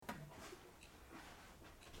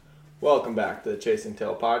Welcome back to the Chasing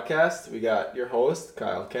Tail podcast. We got your host,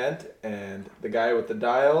 Kyle Kent, and the guy with the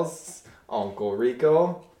dials, Uncle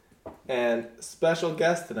Rico, and special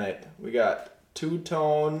guest tonight. We got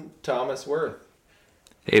two-tone Thomas Worth.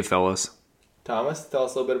 Hey, fellas. Thomas, tell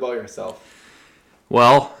us a little bit about yourself.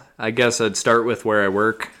 Well, I guess I'd start with where I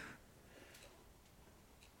work.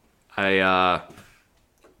 I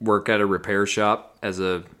work at a repair shop as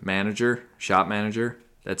a shop manager.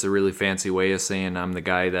 That's a really fancy way of saying I'm the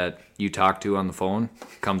guy that you talk to on the phone,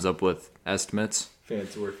 comes up with estimates.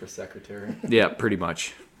 Fancy word for secretary. Yeah, pretty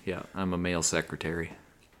much. Yeah, I'm a male secretary.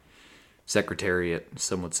 Secretariat,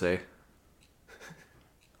 some would say.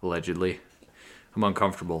 Allegedly. I'm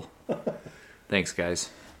uncomfortable. Thanks,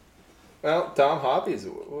 guys. Well, Tom, hobbies.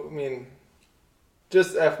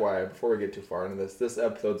 Just FYI, before we get too far into this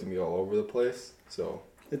episode's going to be all over the place, so...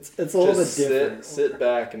 It's a little bit different. Sit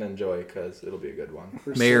back and enjoy, because it'll be a good one.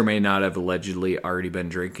 May or may not have allegedly already been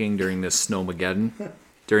drinking during this snowmageddon,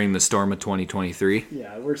 during the storm of 2023.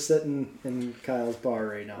 Yeah, we're sitting in Kyle's bar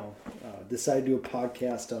right now. Decided to do a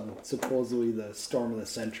podcast on supposedly the storm of the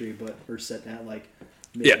century, but we're sitting at like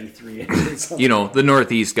maybe 3 inches. You know, the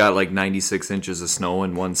Northeast got like 96 inches of snow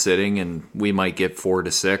in one sitting, and we might get 4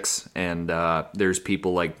 to 6. And there's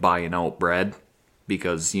people like buying out bread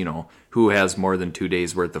because, you know, who has more than 2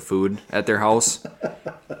 days worth of food at their house?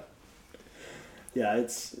 Yeah,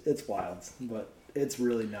 it's wild, but it's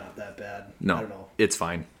really not that bad. No, I don't know. It's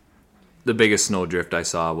fine. The biggest snowdrift I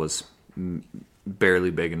saw was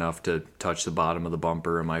barely big enough to touch the bottom of the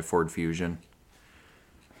bumper of my Ford Fusion.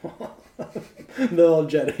 The old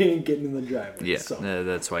jet ain't getting in the driveway. Yeah, so.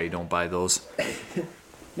 That's why you don't buy those.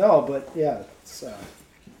 No, but yeah, it's,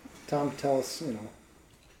 Tom, tell us, a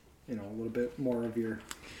little bit more of your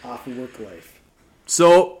off-work life.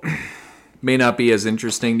 So, may not be as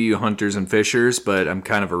interesting to you hunters and fishers, but I'm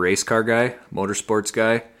kind of a race car guy, motorsports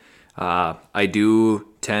guy. I do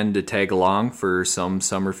tend to tag along for some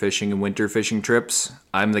summer fishing and winter fishing trips.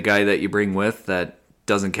 I'm the guy that you bring with that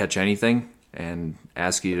doesn't catch anything and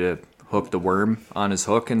ask you to hook the worm on his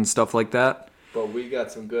hook and stuff like that. But we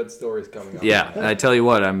got some good stories coming up. Yeah, I tell you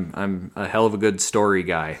what, I'm a hell of a good story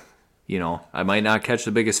guy. You know, I might not catch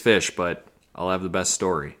the biggest fish, but I'll have the best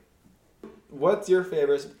story. What's your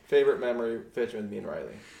favorite memory fishing with me and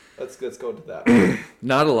Riley? Let's go to that.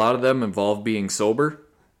 Not a lot of them involve being sober.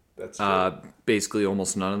 That's true. Basically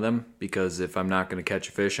almost none of them, because if I'm not going to catch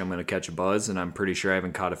a fish, I'm going to catch a buzz, and I'm pretty sure I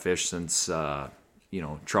haven't caught a fish since,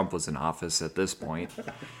 Trump was in office at this point.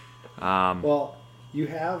 Well, you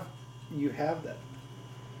have that.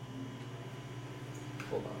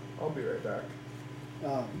 Hold on. I'll be right back.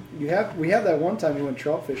 We have that one time you went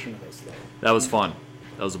trout fishing with us, though. That was fun.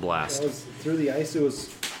 That was a blast. That was through the ice. It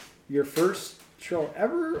was your first trout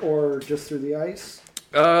ever, or just through the ice?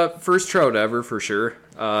 First trout ever, for sure.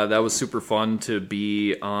 That was super fun to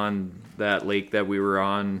be on that lake that we were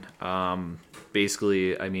on.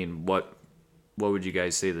 Basically, I mean, what would you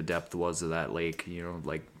guys say the depth was of that lake? You know,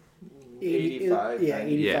 like 85. Yeah,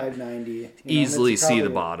 85, 90. Easily see the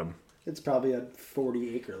bottom. It's probably a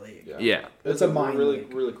 40-acre lake. Yeah. It's a mine really,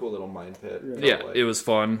 lake. really cool little mine pit. Really. Yeah, it was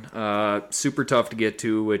fun. Super tough to get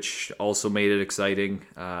to, which also made it exciting.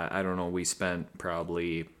 I don't know, we spent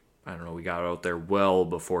probably, we got out there well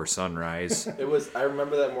before sunrise. I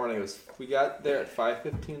remember that morning, we got there at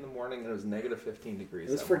 5:15 in the morning, and it was negative 15 degrees.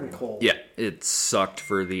 It was freaking cold. Yeah, it sucked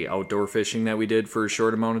for the outdoor fishing that we did for a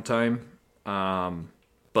short amount of time.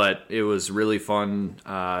 But it was really fun.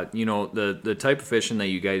 The type of fishing that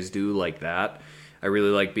you guys do like that, I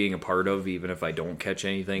really like being a part of, even if I don't catch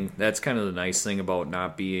anything. That's kind of the nice thing about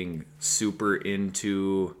not being super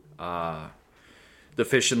into the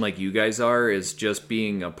fishing like you guys are, is just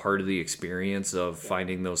being a part of the experience of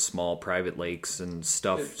finding those small private lakes and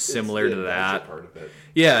stuff similar to that. Part of it.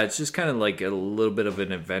 Yeah, it's just kind of like a little bit of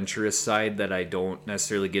an adventurous side that I don't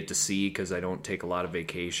necessarily get to see because I don't take a lot of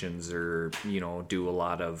vacations or, do a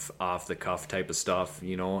lot of off-the-cuff type of stuff.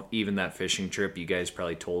 Even that fishing trip, you guys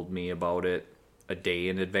probably told me about it a day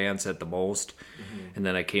in advance at the most. Mm-hmm. And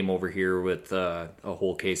then I came over here with a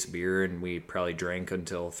whole case of beer, and we probably drank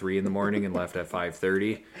until 3 in the morning and left at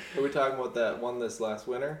 5:30. Are we talking about that one this last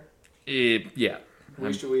winter? Yeah.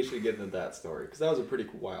 We should get into that story, because that was a pretty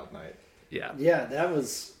wild night. Yeah. Yeah, that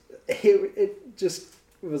was... It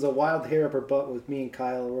was a wild hair up our butt with me and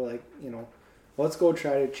Kyle. We're like, let's go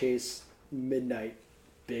try to chase midnight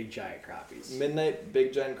big giant crappies. Midnight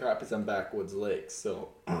big giant crappies on backwoods lakes. So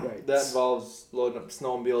right. That involves loading up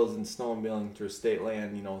snowmobiles and snowmobiling through state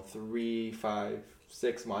land, 3, 5,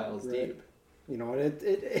 6 miles right. deep. And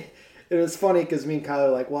it was funny because me and Kyle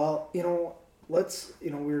are like, well, let's we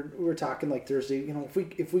were talking like Thursday,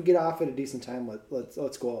 if we get off at a decent time,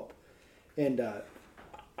 let's go up. And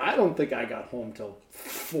I don't think I got home till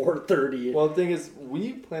 4:30. Well, the thing is,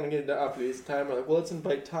 we plan on getting up at this time. We're like, well, let's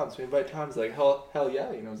invite Tom. So we invite Tom. He's like, hell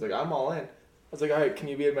yeah. You know, he's like, I'm all in. I was like, all right, can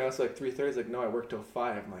you be at my house like 3:30? He's like, no, I work till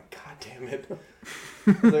 5. I'm like, God damn it.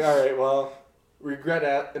 I was like, all right, well,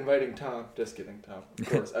 regret inviting Tom. Just kidding, Tom. Of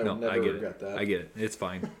course, I would never regret that. I get it. It's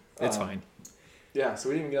fine. It's fine. Yeah, so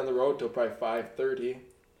we didn't even get on the road till probably 5:30.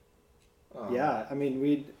 Yeah, I mean,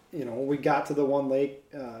 we got to the one lake.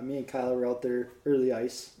 Me and Kyle were out there early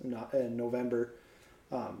ice in November.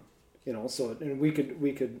 So and we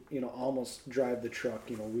could almost drive the truck.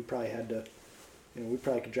 We probably had to, we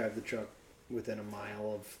probably could drive the truck within a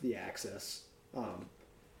mile of the access.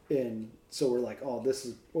 And so we're like, oh,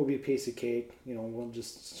 will be a piece of cake. We'll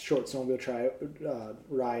just short snowmobile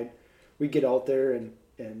ride. We get out there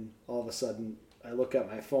and all of a sudden I look at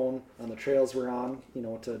my phone on the trails we're on,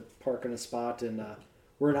 to park in a spot, and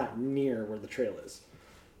we're not near where the trail is.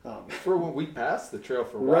 For when we passed the trail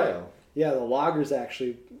for a right. while. Yeah, the loggers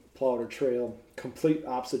actually plowed a trail complete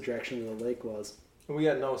opposite direction where the lake was. And we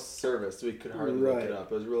had no service, so we could hardly look it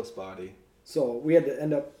up. It was real spotty. So we had to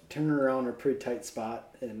end up turning around a pretty tight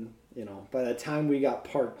spot, and by the time we got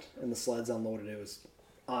parked and the sleds unloaded, it was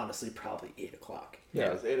honestly probably 8 o'clock. Yeah,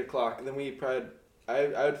 it was 8 o'clock. And then we probably,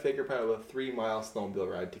 I would figure probably a 3-mile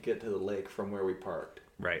snowmobile ride to get to the lake from where we parked.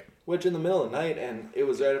 Right. Which in the middle of the night, and it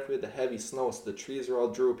was right after we had the heavy snow, so the trees were all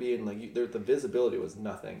droopy, and the visibility was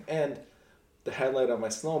nothing. And the headlight on my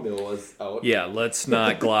snowmobile was out. Yeah, let's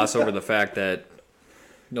not gloss over the fact that,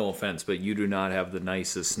 no offense, but you do not have the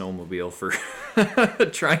nicest snowmobile for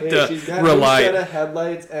trying to she's got rely. a set of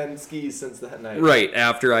headlights and skis since the night. Right,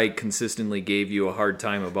 after I consistently gave you a hard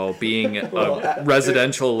time about being a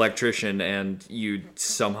residential electrician and you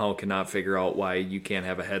somehow cannot figure out why you can't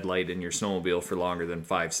have a headlight in your snowmobile for longer than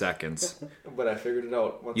 5 seconds. But I figured it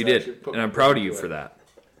out. You did, and I'm proud of you for that.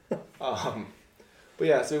 But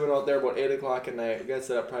yeah, so we went out there about 8 o'clock at night. We got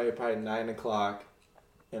set up probably 9 o'clock.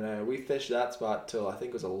 And we fished that spot till I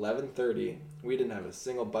think it was 11:30. We didn't have a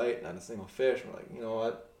single bite, not a single fish. We're like, you know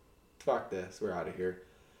what? Fuck this. We're out of here.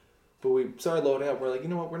 But we started loading up. We're like, you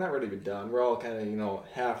know what? We're not ready to be done. We're all kind of,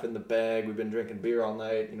 half in the bag. We've been drinking beer all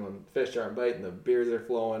night. And fish aren't biting. The beers are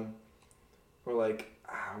flowing. We're like,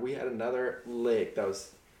 we had another lake that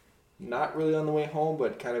was not really on the way home,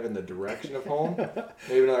 but kind of in the direction of home.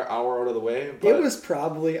 Maybe another hour out of the way. But it was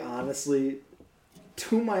probably, honestly,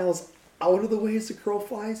 2 miles out of the way as the crow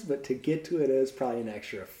flies, but to get to it is probably an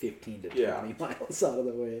extra 15 to 20 miles out of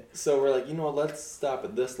the way. So we're like, let's stop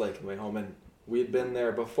at this lake on the way home. And we'd been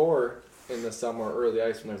there before in the summer or early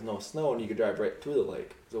ice when there's no snow and you could drive right to the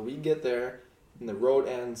lake. So we get there and the road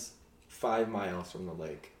ends 5 miles from the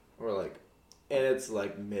lake. We're like, and it's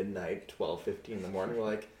like midnight, 12:15 in the morning. We're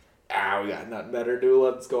like, we got nothing better to do.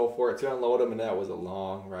 Let's go for it. So we unload them, and that was a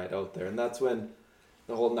long ride out there. And that's when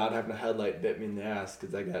the whole not having a headlight bit me in the ass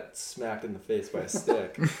because I got smacked in the face by a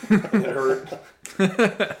stick. And it hurt.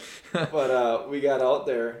 But we got out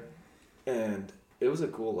there, and it was a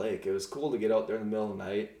cool lake. It was cool to get out there in the middle of the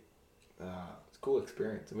night. It was a cool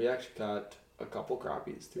experience. And we actually caught a couple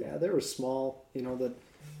crappies, too. Yeah, they were small. The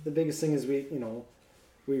biggest thing is we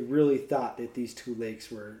really thought that these 2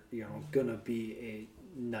 lakes were, going to be a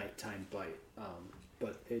nighttime bite.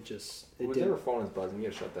 But it didn't. Your phone is buzzing. You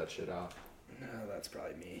gotta shut that shit off. No, that's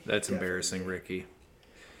probably me. That's embarrassing, Ricky.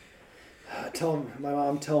 My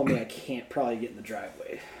mom telling me I can't probably get in the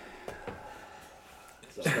driveway.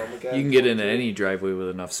 So, you can get into any driveway with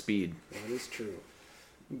enough speed. That is true.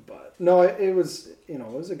 But no, it was it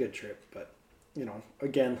was a good trip. But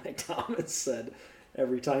again, like Thomas said,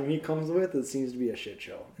 every time he comes with, it seems to be a shit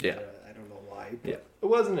show. Yeah. I don't know why. But yeah. It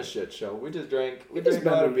wasn't a shit show. We just drank. We drank a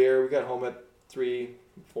lot of beer. We got home at 3,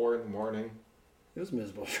 4 in the morning. It was a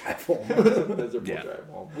miserable drive home. It was a miserable drive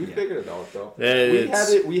home. We figured it out though.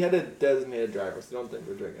 We had a designated driver, so don't think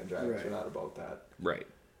we're drinking drivers. Right. We're not about that. Right.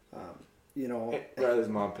 Riley's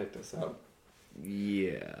mom picked us up.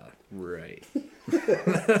 Yeah. Right.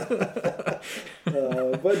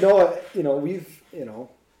 But no, we've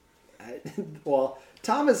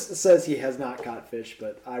Thomas says he has not caught fish,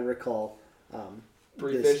 but I recall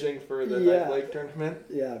pre-fishing for the Night Lake tournament.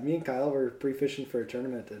 Yeah, me and Kyle were pre-fishing for a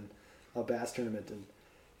tournament and a bass tournament, and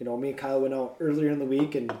me and Kyle went out earlier in the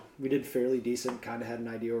week and we did fairly decent. Kind of had an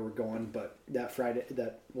idea where we're going, but that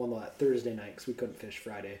Thursday night, because we couldn't fish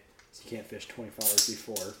Friday, so you can't fish 24 hours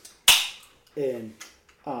before, and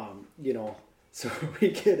so we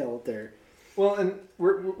get out there. Well, and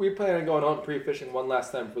we plan on going out and pre-fishing one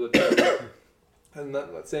last time for the tournament. And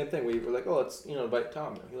that same thing, we were like, oh, let's, invite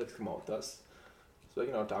Tom. He likes to come out with us. So, Tom,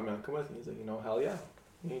 you want to come with? And he's like, hell yeah.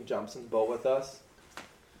 And he jumps in the boat with us.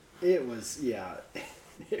 It was, yeah.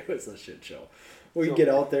 It was a shit show. We get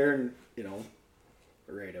out there and,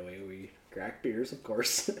 right away we crack beers, of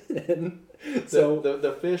course. And so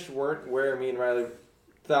the fish weren't where me and Riley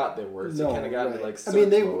thought they were. So you kind of got into like I mean,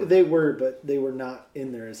 mode. they were, but they were not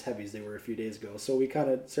in there as heavy as they were a few days ago. So we kind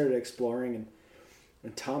of started exploring,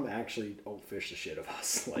 and Tom actually outfished the shit of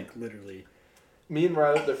us, like literally. Me and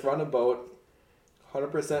Riley at the front of the boat,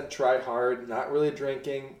 100% try hard, not really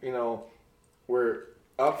drinking. We're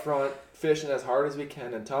up front fishing as hard as we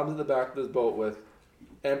can, and Tom's at the back of his boat with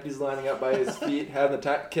empties lining up by his feet, having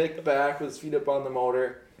the kicked back with his feet up on the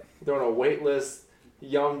motor, throwing a weightless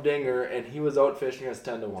yum dinger, and he was out fishing us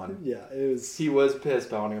 10-1. Yeah, it was. He was piss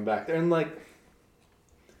pounding him back there, and then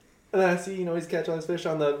I see he's catching all his fish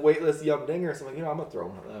on the weightless yum dinger, so I'm like, I'm gonna throw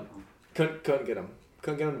one of them. Couldn't get him.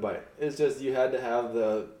 Couldn't get him to bite. It's just you had to have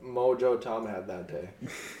the mojo Tom had that day.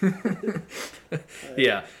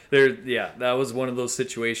 That was one of those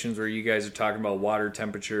situations where you guys are talking about water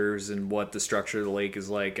temperatures and what the structure of the lake is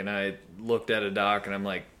like, and I looked at a dock and I'm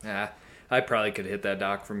like, I probably could hit that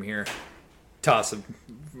dock from here. Toss a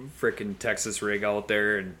freaking Texas rig out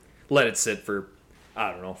there and let it sit for, I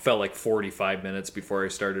don't know, felt like 45 minutes before I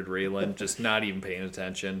started reeling, just not even paying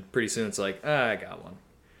attention. Pretty soon it's like, I got one.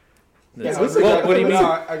 What do you mean?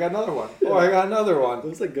 I got another one. Oh, I got another one. It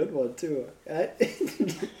was a good one too.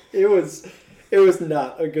 It was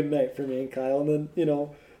not a good night for me and Kyle. And then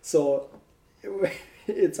so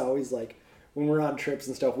it's always like when we're on trips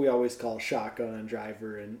and stuff, we always call shotgun and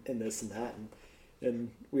driver and this and that,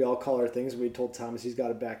 and we all call our things. We told Thomas he's got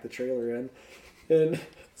to back the trailer in, and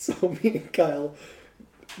so me and Kyle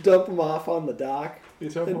dump him off on the dock. You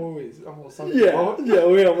told me we almost sunk the boat? Yeah,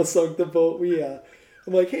 we almost sunk the boat.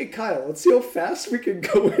 I'm like, hey, Kyle, let's see how fast we can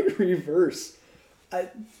go in reverse. I've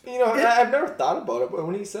never thought about it, but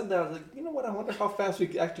when he said that, I was like, you know what? I wonder how fast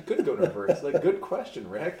we actually could go in reverse. Like, good question,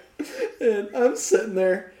 Rick. And I'm sitting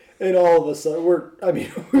there, and all of a sudden,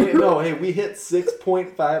 we hit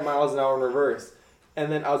 6.5 miles an hour in reverse.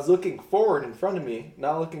 And then I was looking forward in front of me,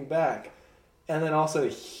 not looking back. And then all of a sudden,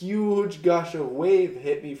 a huge gush of wave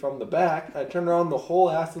hit me from the back. I turned around, the whole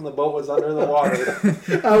ass in the boat was under the water.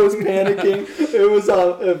 I was panicking. It was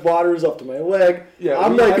water was up to my leg. Yeah,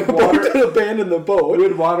 I'm like about to abandon the boat. We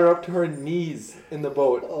had water up to our knees in the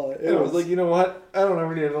boat. I was like, you know what? I don't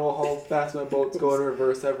ever need to know how fast my boat's going in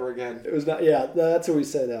reverse ever again. It was not. Yeah, that's what we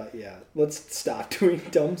said. Let's stop doing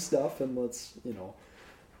dumb stuff and let's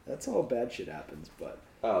that's how bad shit happens. But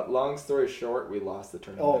long story short, we lost the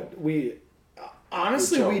tournament.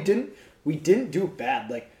 Honestly, we didn't do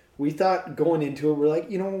bad. Like, we thought going into it, we're like,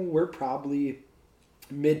 we're probably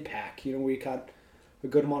mid-pack. We caught a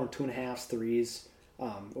good amount of 2.5s,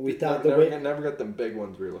 3s. We thought never got them big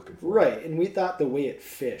ones we were looking for. Right, and we thought the way it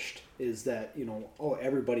fished is that,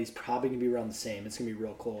 everybody's probably going to be around the same. It's going to be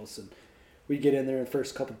real close. And we get in there and the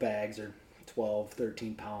first couple bags are 12,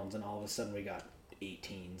 13 pounds, and all of a sudden we got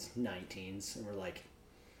 18s, 19s, and we're like,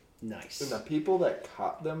 nice. And the people that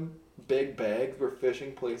caught them big bags were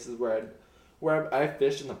fishing places where I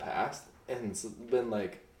fished in the past, and it's been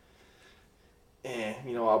like,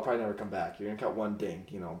 I'll probably never come back. You're gonna catch one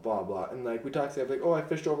dink, blah blah. And like we talked to, like, I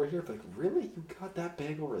fished over here. Like, really, you got that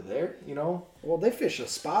bag over there? Well, they fished a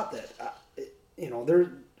spot that,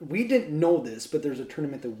 we didn't know this, but there's a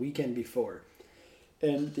tournament the weekend before,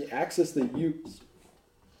 and the access they used,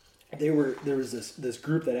 there was this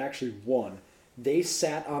group that actually won. They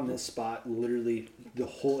sat on this spot literally the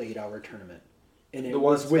whole 8-hour tournament. And it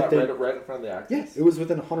was within right in front of the access? Yeah, it was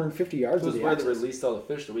within 150 yards of the access. It was where they released all the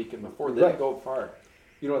fish the weekend before. They didn't go far.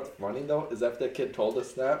 You know what's funny, though, is after the kid told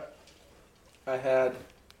us that, I had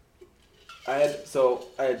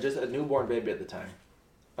just a newborn baby at the time.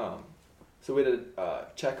 So we had a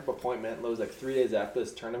checkup appointment, and it was like 3 days after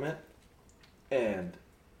this tournament. And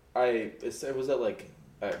it was at like,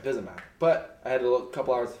 it doesn't matter. But I had a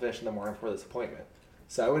couple hours to fish in the morning before this appointment.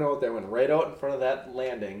 So I went out there, went right out in front of that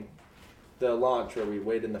landing, the launch where we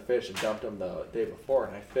weighed in the fish and dumped them the day before.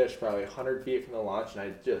 And I fished probably 100 feet from the launch, and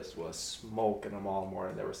I just was smoking them all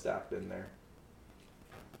morning. They were stacked in there.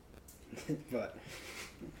 But,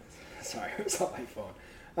 sorry, it was on my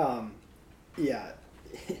phone. Yeah,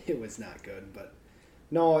 it was not good. But,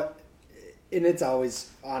 no, and it's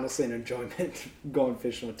always, honestly, an enjoyment going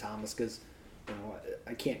fishing with Thomas because,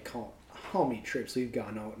 I can't count how many trips we've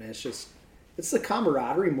gone out, and it's the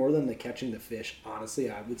camaraderie more than the catching the fish, honestly,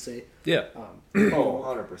 I would say. Yeah.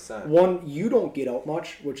 100%. One, you don't get out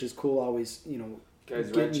much, which is cool, always,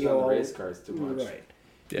 guys wrenching on the race cars too much. Right.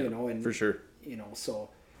 Yeah, and, for sure. So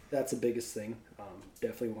that's the biggest thing.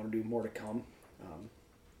 Definitely want to do more to come.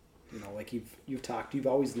 Like you've talked, you've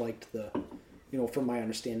always liked the, from my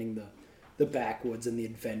understanding, the backwoods and the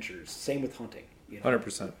adventures. Same with hunting.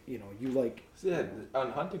 100%. You like. Yeah,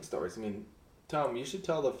 on hunting stories. I mean, Tom, you should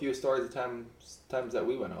tell the few stories of times that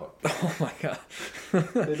we went out. Oh my god.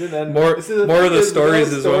 They didn't end. More of the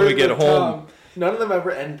stories is when we get home. None of them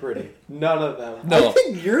ever end pretty. None of them. No. I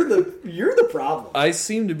think you're the problem. I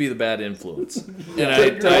seem to be the bad influence,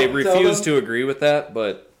 and I refuse to agree with that.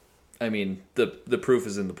 But I mean, the proof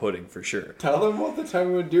is in the pudding for sure. Tell them about the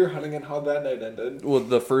time we went deer hunting and how that night ended. Well,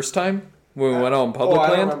 the first time when we went out in public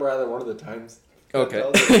land. I don't remember either one of the times. Okay.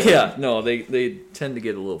 Yeah. No, they tend to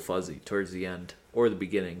get a little fuzzy towards the end or the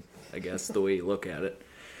beginning. I guess the way you look at it.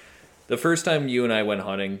 The first time you and I went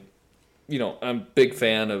hunting. I'm a big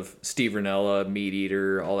fan of Steve Rinella, Meat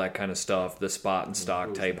Eater, all that kind of stuff, the spot and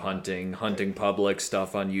stock type hunting public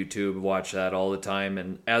stuff on YouTube, watch that all the time.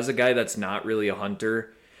 And as a guy that's not really a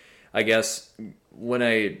hunter, I guess when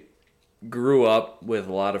I grew up with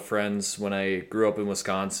a lot of friends, when I grew up in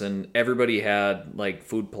Wisconsin, everybody had like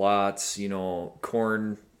food plots,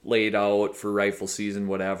 corn laid out for rifle season,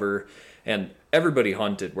 whatever. And everybody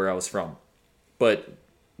hunted where I was from. But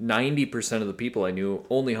 90% of the people I knew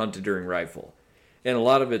only hunted during rifle. And a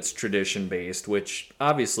lot of it's tradition based, which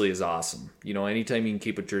obviously is awesome. Anytime you can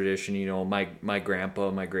keep a tradition, my grandpa,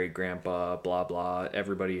 my great grandpa, blah, blah,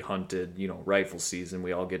 everybody hunted, rifle season.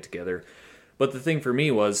 We all get together. But the thing for me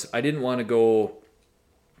was I didn't want to go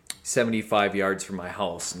 75 yards from my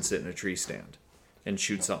house and sit in a tree stand and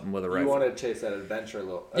shoot something with a rifle. You wanted to chase that adventure a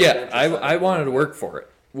little. Yeah, I wanted to work for it,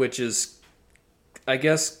 which is, I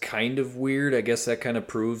guess, kind of weird. I guess that kind of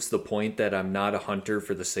proves the point that I'm not a hunter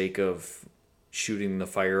for the sake of shooting the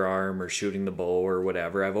firearm or shooting the bow or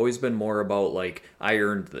whatever. I've always been more about, like, I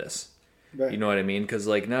earned this. Right. You know what I mean? Because,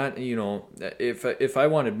 like, not, if I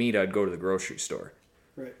wanted meat, I'd go to the grocery store.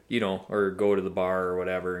 Right. Or go to the bar or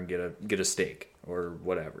whatever and get a steak or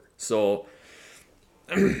whatever. So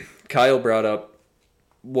Kyle brought up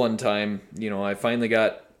one time, I finally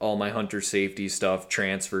got all my hunter safety stuff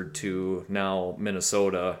transferred to now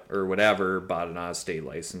Minnesota or whatever, bought an out-of-state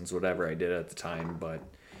license, whatever I did at the time. But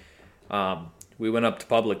we went up to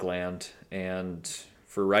public land and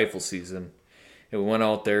for rifle season, and we went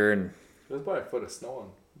out there and there was about a foot of snow on.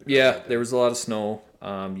 There was a lot of snow.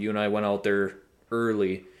 You and I went out there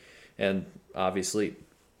early, and obviously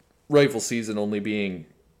rifle season only being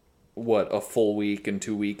a full week and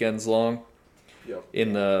 2 weekends long. Yep.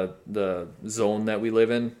 In the zone that we live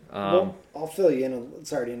in. Well, I'll fill you in.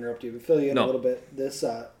 Sorry to interrupt you, but fill you in a little bit. This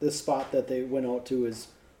spot that they went out to is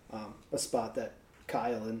a spot that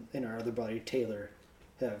Kyle and our other buddy Taylor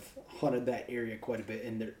have hunted that area quite a bit,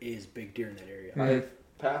 and there is big deer in that area. Mm-hmm.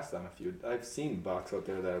 I've passed on a few. I've seen bucks out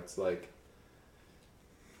there that's like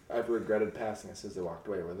I've regretted passing as I walked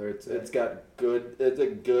away. Whether it's a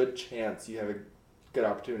good chance you have a good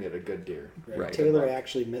opportunity at a good deer. Right. Taylor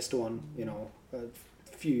actually missed one,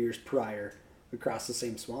 a few years prior across the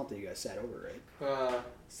same swamp that you guys sat over, right?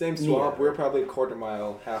 Same swamp. We're probably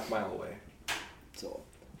half mile away.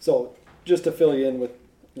 So just to fill you in with,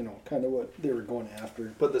 kind of what they were going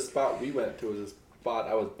after. But the spot we went to was a spot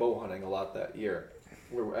I was bow hunting a lot that year.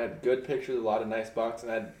 I had good pictures, a lot of nice bucks,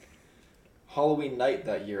 and I had Halloween night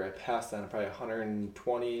that year. I passed on probably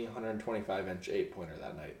 120, 125 inch 8-pointer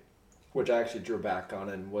that night, which I actually drew back on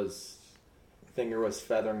and finger was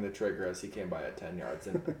feathering the trigger as he came by at 10 yards,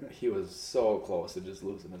 and he was so close to just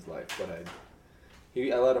losing his life. But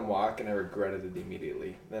I let him walk, and I regretted it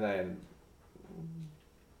immediately. Then I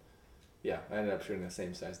ended up shooting the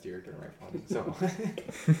same size deer during rifle hunting. So,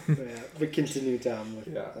 but continue, Tom, with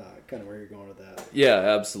kind of where you're going with that. Yeah,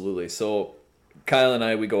 absolutely. So Kyle and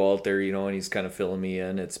I, we go out there, and he's kind of filling me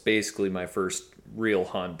in. It's basically my first real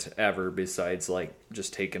hunt ever, besides like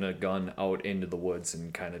just taking a gun out into the woods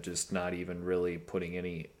and kind of just not even really putting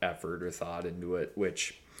any effort or thought into it,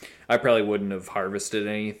 which I probably wouldn't have harvested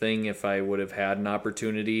anything if I would have had an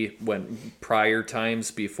opportunity when prior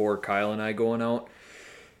times before Kyle and I going out.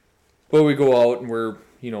 But we go out and we're,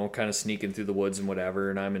 kind of sneaking through the woods and whatever,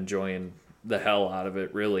 and I'm enjoying the hell out of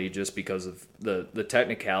it, really, just because of the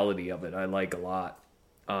technicality of it. I like a lot.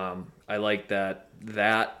 I like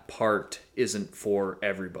that part isn't for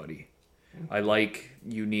everybody. I like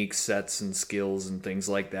unique sets and skills and things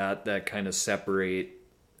like that kind of separate,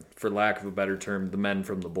 for lack of a better term, the men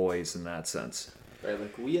from the boys in that sense. Right,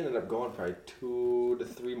 like we ended up going probably 2 to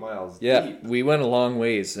 3 miles deep. Yeah, we went a long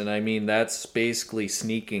ways, and I mean, that's basically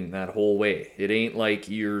sneaking that whole way. It ain't like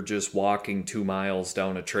you're just walking 2 miles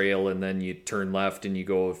down a trail and then you turn left and you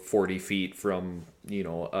go 40 feet from,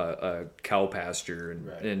 a cow pasture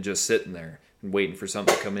and just sitting there and waiting for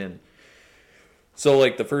something to come in. So,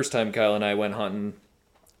 like, the first time Kyle and I went hunting,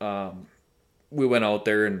 we went out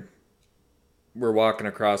there and we're walking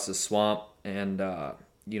across the swamp, and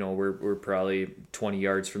we're probably 20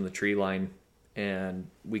 yards from the tree line, and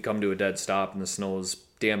we come to a dead stop, and the snow's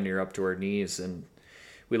damn near up to our knees, and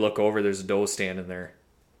we look over, there's a doe standing there,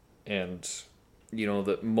 and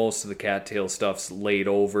most of the cattail stuff's laid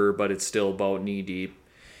over, but it's still about knee deep.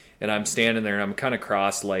 And I'm standing there, and I'm kind of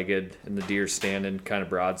cross-legged, and the deer's standing kind of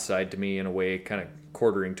broadside to me in a way, kind of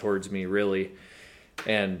quartering towards me, really.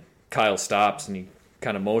 And Kyle stops, and he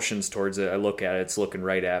kind of motions towards it. I look at it, it's looking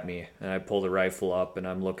right at me, and I pull the rifle up, and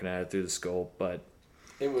I'm looking at it through the scope. But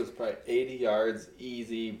it was probably 80 yards,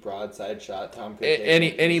 easy broadside shot. Tom could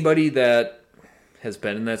anybody that has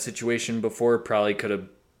been in that situation before probably could have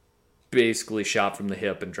basically shot from the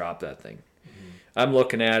hip and dropped that thing. Mm-hmm. I'm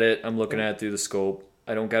looking at it through the scope.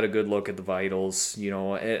 I don't got a good look at the vitals,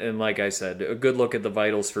 and like I said, a good look at the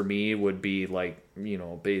vitals for me would be like,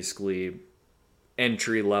 basically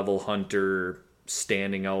entry-level hunter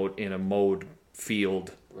standing out in a mowed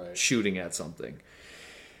field, right, shooting at something.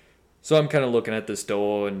 So I'm kind of looking at this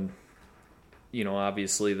doe, and,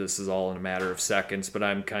 obviously this is all in a matter of seconds, but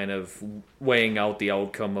I'm kind of weighing out the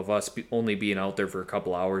outcome of us only being out there for a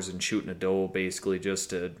couple hours and shooting a doe basically just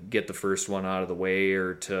to get the first one out of the way,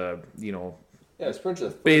 or to, yeah, it's pretty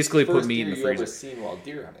much basically put meat in the freezer. Ever seen while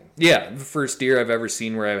deer hunting? Yeah, the first deer I've ever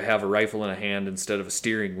seen where I have a rifle in a hand instead of a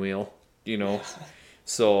steering wheel,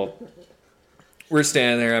 So we're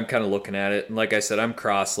standing there, I'm kind of looking at it, and like I said, I'm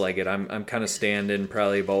cross-legged. I'm kind of standing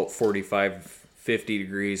probably about 45, 50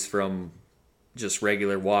 degrees from just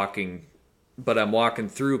regular walking, but I'm walking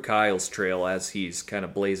through Kyle's trail as he's kind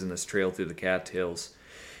of blazing this trail through the cattails.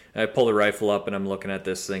 I pull the rifle up, and I'm looking at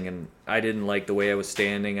this thing, and I didn't like the way I was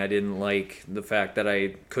standing. I didn't like the fact that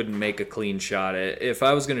I couldn't make a clean shot. If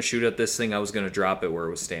I was going to shoot at this thing, I was going to drop it where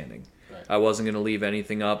it was standing. Right. I wasn't going to leave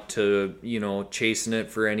anything up to, chasing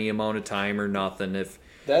it for any amount of time or nothing. If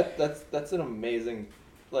that's an amazing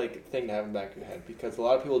thing to have in the back of your head, because a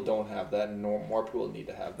lot of people don't have that, and more people need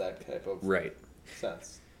to have that type of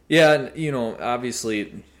sense. Yeah, and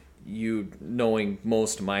obviously, knowing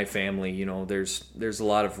most of my family, there's a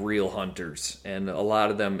lot of real hunters, and a lot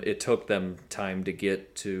of them, it took them time to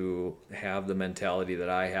get to have the mentality that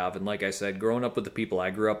I have. And like I said, growing up with the people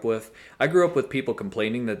I grew up with people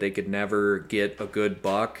complaining that they could never get a good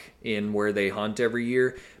buck in where they hunt every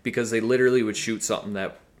year, because they literally would shoot something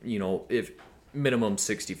that, if minimum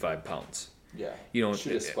 65 pounds. Yeah,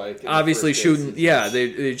 shoot a spike. Obviously,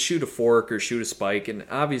 they'd shoot a fork or shoot a spike, and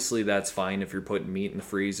obviously that's fine if you're putting meat in the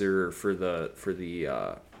freezer, or for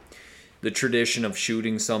the tradition of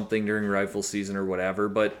shooting something during rifle season or whatever.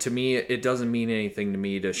 But to me, it doesn't mean anything to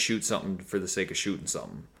me to shoot something for the sake of shooting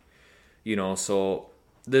something. So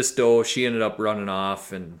this doe, she ended up running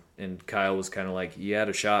off, and Kyle was kind of like, "You had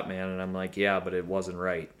a shot, man," and I'm like, "Yeah, but it wasn't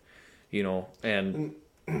right," and.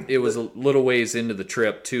 It was a little ways into the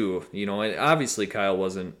trip too, and obviously Kyle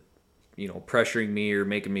wasn't, pressuring me or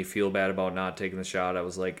making me feel bad about not taking the shot. I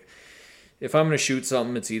was like, if I'm going to shoot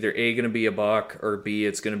something, it's either A, going to be a buck, or B,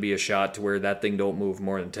 it's going to be a shot to where that thing don't move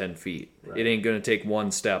more than 10 feet. Right. It ain't going to take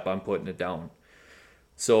one step. I'm putting it down.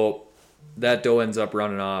 So that doe ends up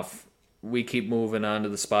running off. We keep moving on to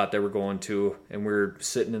the spot that we're going to, and we're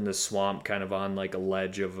sitting in this swamp kind of on like a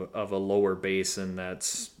ledge of a lower basin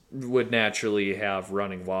would naturally have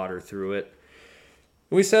running water through it.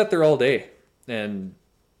 We sat there all day and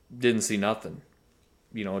didn't see nothing.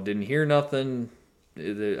 Didn't hear nothing.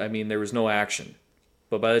 There was no action.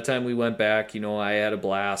 But by the time we went back, I had a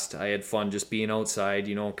blast. I had fun just being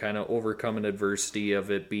outside, kind of overcoming adversity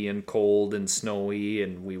of it being cold and snowy,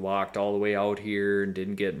 and we walked all the way out here and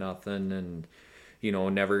didn't get nothing, and,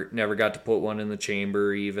 never got to put one in the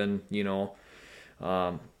chamber even,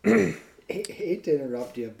 I hate to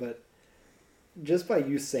interrupt you, but just by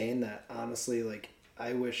you saying that, honestly,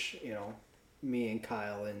 I wish, me and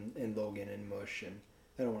Kyle and Logan and Mush, and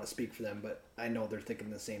I don't want to speak for them, but I know they're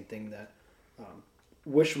thinking the same thing, that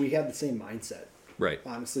wish we had the same mindset. Right.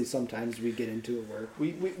 Honestly, sometimes we get into it where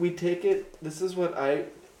we take it. This has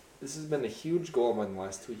been a huge goal of mine in the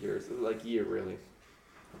last 2 years, year really.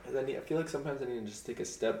 And then I feel like sometimes I need to just take a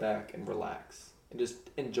step back and relax and just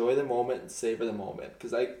enjoy the moment and savor the moment,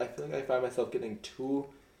 because I feel like I find myself getting too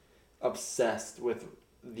obsessed with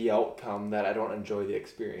the outcome that I don't enjoy the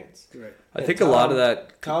experience. Right. I think a lot of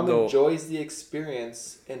that Tom enjoys the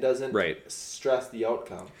experience and doesn't stress the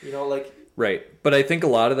outcome. Right. But I think a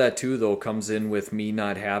lot of that too, though, comes in with me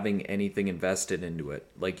not having anything invested into it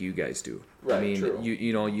like you guys do. Right. True.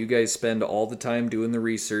 You guys spend all the time doing the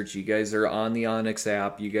research. You guys are on the Onyx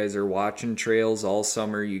app. You guys are watching trails all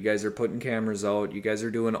summer. You guys are putting cameras out. You guys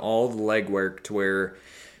are doing all the legwork to where,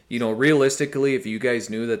 realistically, if you guys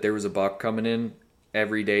knew that there was a buck coming in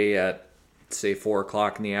every day at say 4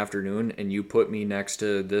 o'clock in the afternoon, and you put me next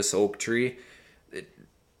to this oak tree,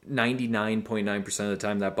 99.9% of the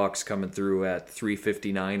time that buck's coming through at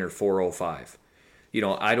 359 or 405.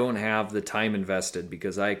 I don't have the time invested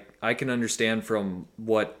because I can understand from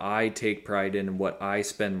what I take pride in and what I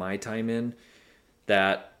spend my time in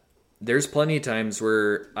that there's plenty of times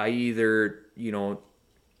where I either,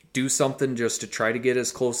 do something just to try to get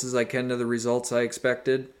as close as I can to the results I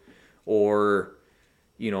expected, or,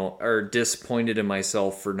 are disappointed in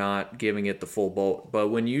myself for not giving it the full boat. But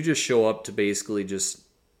when you just show up to basically just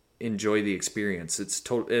enjoy the experience,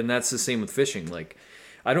 and that's the same with fishing. Like,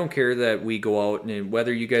 I don't care that we go out and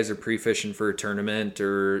whether you guys are pre-fishing for a tournament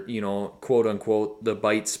or, quote unquote, the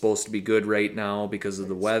bite's supposed to be good right now because of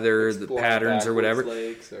the weather, the patterns or whatever.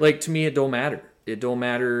 Like, to me, it don't matter. It don't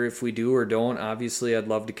matter if we do or don't. Obviously, I'd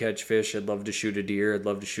love to catch fish. I'd love to shoot a deer. I'd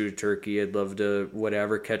love to shoot a turkey. I'd love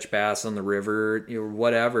to catch bass on the river,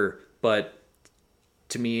 whatever. But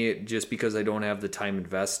to me, just because I don't have the time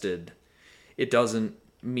invested, it doesn't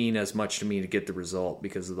mean as much to me to get the result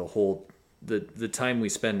because of the whole the time we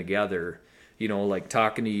spend together. Like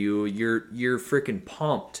talking to you, you're freaking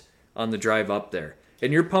pumped on the drive up there,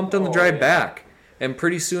 and you're pumped on the drive back. And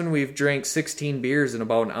pretty soon we've drank 16 beers in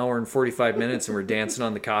about an hour and 45 minutes, and we're dancing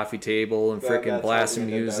on the coffee table and freaking blasting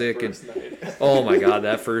music. And oh my God,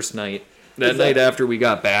 that first night. That night after we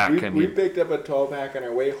got back. We picked up a 12-pack on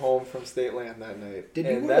our way home from State Land that night.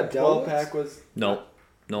 And that 12-pack was... No,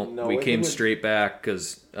 we came straight back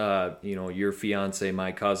because, your fiance,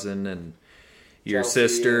 my cousin, and your Chelsea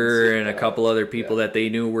sister and a couple other people that they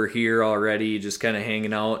knew were here already, just kind of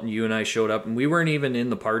hanging out, and you and I showed up, and we weren't even in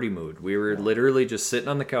the party mood. We were literally just sitting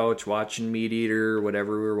on the couch watching Meat Eater or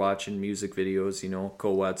whatever we were watching, music videos,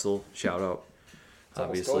 Cole Wetzel, shout out, it's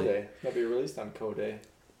obviously. Day. That'll be released on Co Day.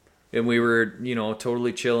 And we were,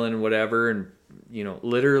 totally chilling, whatever, and,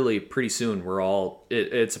 literally pretty soon we're all,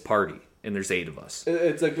 it's a party. And there's 8 of us.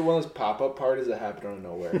 It's like one of those pop-up parties that happen out of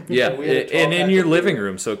nowhere. Yeah, and in your living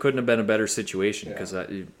room, so it couldn't have been a better situation. Because,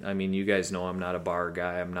 you guys know I'm not a bar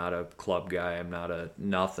guy. I'm not a club guy. I'm not a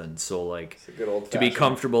nothing. So, like, it's a good old to be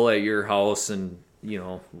comfortable at your house and,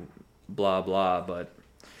 blah, blah. But,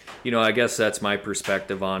 I guess that's my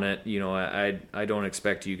perspective on it. I don't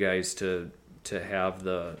expect you guys to have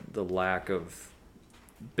the lack of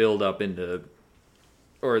build-up into...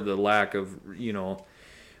 Or the lack of,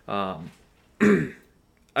 I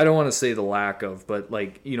don't want to say the lack of, but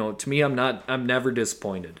to me, I'm never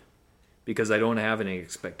disappointed because I don't have any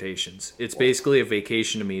expectations. It's basically a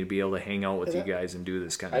vacation to me to be able to hang out with you guys and do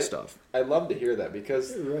this kind of stuff. I love to hear that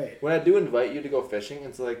because when I do invite you to go fishing,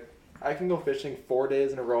 it's like I can go fishing 4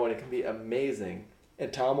 days in a row and it can be amazing.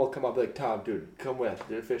 And Tom will come up like, Tom, dude, come with.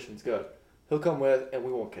 The fishing's good. He'll come with and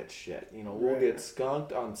we won't catch shit. We'll get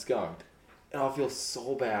skunked on skunked. And I'll feel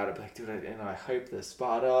so bad. I'll be like, dude, I hyped this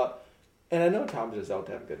spot up. And I know Tom's just out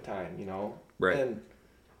to have a good time, Right. And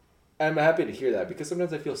I'm happy to hear that because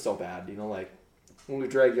sometimes I feel so bad, like when we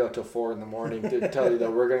drag you out till 4 a.m. to tell you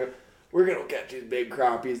that we're gonna catch these big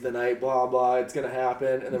crappies tonight, blah blah. It's gonna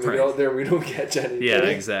happen, and then we go out there and we don't catch anything. Yeah,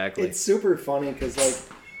 exactly. It's super funny because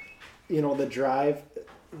the drive.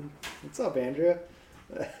 What's up, Andrea?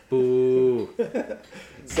 Boo.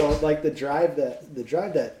 So the drive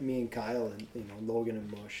that me and Kyle and Logan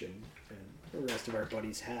and Mush and the rest of our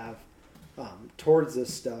buddies have towards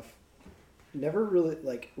this stuff never really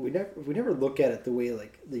we never look at it the way that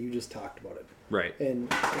you just talked about it. Right.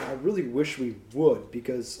 And I really wish we would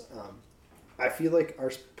because I feel like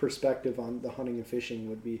our perspective on the hunting and fishing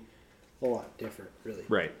would be a lot different, really.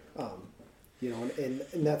 Right. And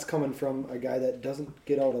that's coming from a guy that doesn't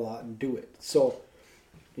get out a lot and do it. So,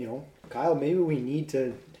 Kyle, maybe we need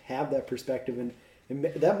to have that perspective, and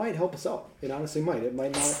that might help us out. It honestly might. It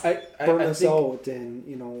might not burn us out,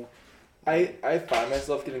 and I find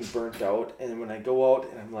myself getting burnt out, and when I go out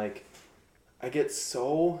and I'm like, I get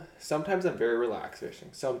so... Sometimes I'm very relaxed fishing,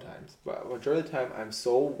 sometimes, but majority of the time I'm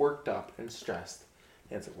so worked up and stressed,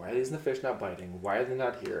 and it's like, why isn't the fish not biting? Why are they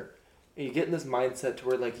not here? And you get in this mindset to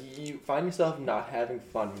where you find yourself not having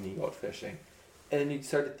fun when you go out fishing, and then you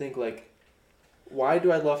start to think why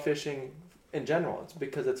do I love fishing in general? It's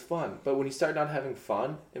because it's fun. But when you start not having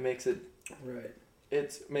fun, it makes it... Right.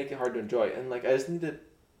 It's make it hard to enjoy. And I just need to,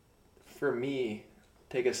 for me,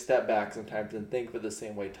 take a step back sometimes and think of it the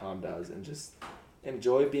same way Tom does and just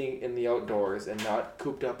enjoy being in the outdoors and not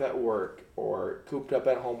cooped up at work or cooped up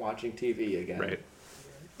at home watching TV again. Right.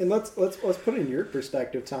 And let's put it in your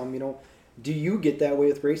perspective, Tom. Do you get that way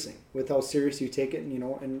with racing, with how serious you take it?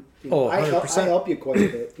 I help you quite a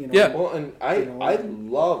bit. Yeah. Well, and I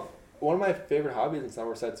love, one of my favorite hobbies in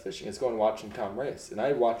summer besides fishing is going and watching Tom race, and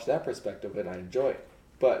I watch that perspective and I enjoy it.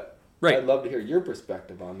 But Right. I'd love to hear your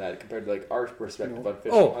perspective on that compared to like our perspective on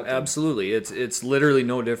fishing. Oh, hunting. absolutely. It's literally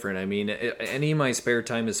no different. I mean, any of my spare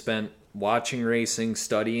time is spent watching racing,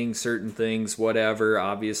 studying certain things, whatever.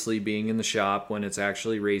 Obviously, being in the shop when it's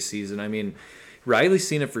actually race season. I mean, Riley's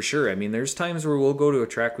seen it for sure. I mean, there's times where we'll go to a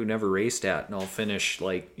track we never raced at, and I'll finish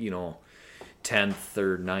like 10th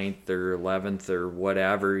or 9th or 11th or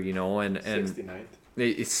whatever, and 69th.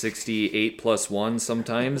 It's 68 plus 1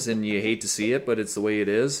 sometimes, and you hate to see it, but it's the way it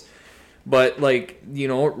is. But,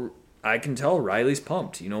 I can tell Riley's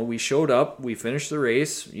pumped. We showed up, we finished the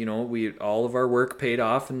race, we all of our work paid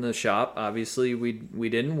off in the shop. Obviously, we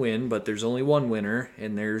didn't win, but there's only one winner,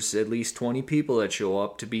 and there's at least 20 people that show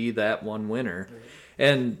up to be that one winner. Right.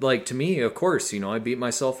 And, to me, of course, I beat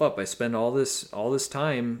myself up. I spend all this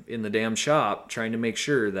time in the damn shop trying to make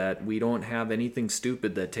sure that we don't have anything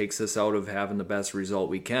stupid that takes us out of having the best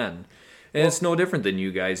result we can. And it's no different than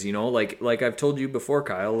you guys, like I've told you before,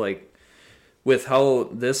 Kyle, with how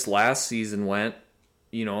this last season went,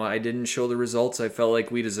 I didn't show the results I felt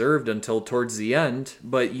like we deserved until towards the end,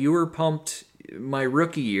 but you were pumped my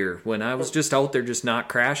rookie year when I was just out there just not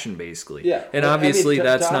crashing basically. Yeah. And obviously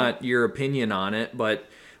that's not your opinion on it, but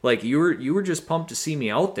you were just pumped to see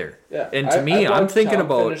me out there. Yeah. And to me, I'm thinking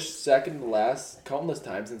about finished second to last countless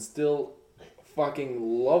times and still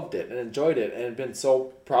fucking loved it and enjoyed it and been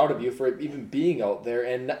so proud of you for even being out there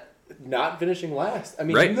and not finishing last. I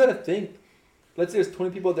mean, right. You got to think. Let's say there's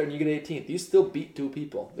 20 people out there and you get 18th. You still beat 2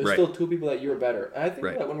 people. There's right. still 2 people that you're better. And I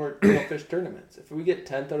think that when we're fish tournaments, if we get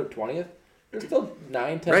 10th out of 20th, there's still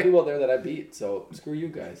 9, 10 right. people out there that I beat. So screw you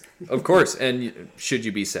guys. Of course. And should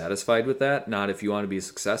you be satisfied with that? Not if you want to be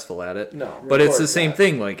successful at it. No. But it's the same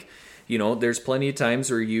thing. There's plenty of times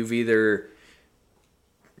where you've either,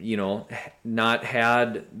 not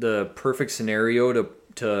had the perfect scenario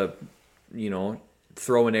to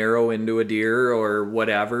throw an arrow into a deer or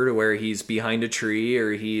whatever, to where he's behind a tree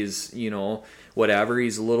or he's whatever,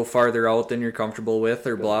 he's a little farther out than you're comfortable with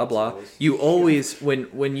or blah blah. You always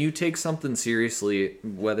when you take something seriously,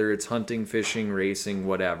 whether it's hunting, fishing, racing,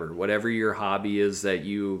 whatever your hobby is that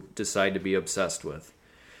you decide to be obsessed with,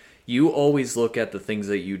 you always look at the things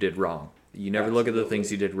that you did wrong. You never look at the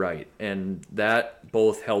things you did right, and that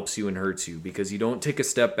both helps you and hurts you, because you don't take a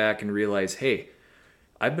step back and realize, hey,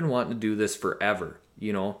 I've been wanting to do this forever.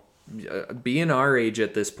 Being our age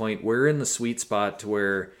at this point, we're in the sweet spot to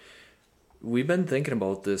where we've been thinking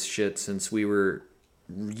about this shit since we were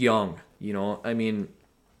young. I mean,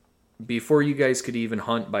 before you guys could even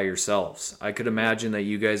hunt by yourselves, I could imagine that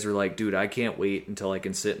you guys are like, dude, I can't wait until I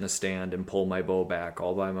can sit in a stand and pull my bow back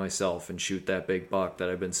all by myself and shoot that big buck that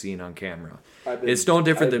I've been seeing on camera. It's no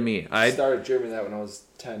different than me. I started dreaming that when I was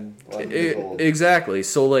 10, 11 years old. Exactly.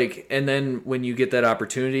 So and then when you get that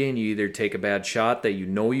opportunity and you either take a bad shot that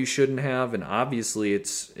you shouldn't have, and obviously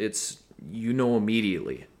it's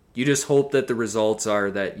immediately. You just hope that the results are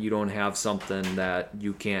that you don't have something that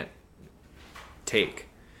you can't take.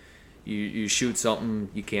 You shoot something,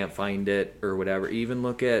 you can't find it or whatever. Even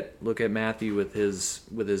look at Matthew with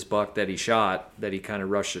his buck that he shot, that he kind of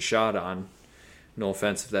rushed a shot on. No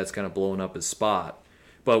offense if that's kind of blowing up his spot.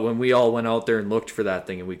 But when we all went out there and looked for that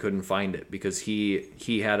thing and we couldn't find it because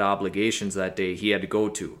he had obligations that day he had to go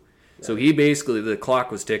to. Right. So he basically, the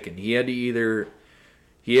clock was ticking. He had to either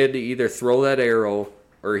throw that arrow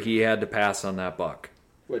or he had to pass on that buck.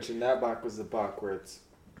 Which in that buck was the buck where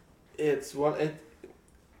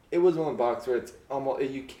it was one of the bucks where it's almost,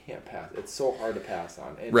 you can't pass. It's so hard to pass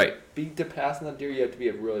on. And right. To pass on that deer, you have to be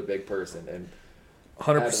a really big person and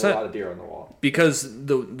 100%. have a lot of deer on the wall. Because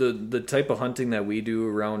the type of hunting that we do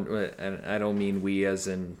around, and I don't mean we as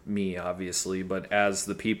in me, obviously, but as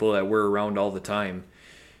the people that we're around all the time,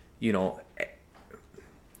 for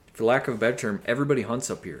lack of a better term, everybody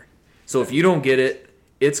hunts up here. So if you don't get it,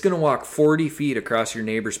 it's going to walk 40 feet across your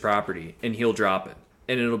neighbor's property and he'll drop it.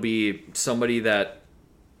 And it'll be somebody that,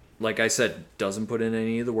 like I said, doesn't put in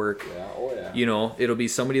any of the work. Yeah, oh yeah. It'll be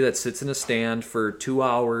somebody that sits in a stand for 2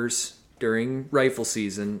 hours during rifle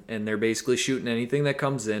season, and they're basically shooting anything that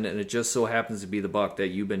comes in, and it just so happens to be the buck that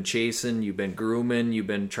you've been chasing, you've been grooming, you've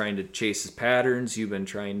been trying to chase his patterns, you've been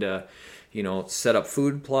trying to, set up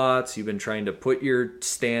food plots, you've been trying to put your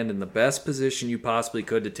stand in the best position you possibly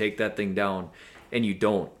could to take that thing down, and you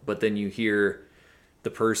don't. But then you hear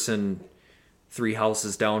the person 3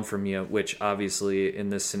 houses down from you, which obviously in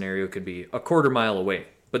this scenario could be a quarter mile away,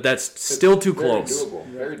 but that's still too close.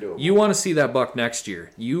 Very doable. You want to see that buck next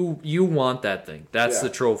year. You want that thing. That's the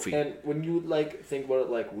trophy. And when you think about it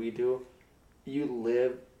like we do, you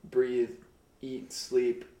live, breathe, eat,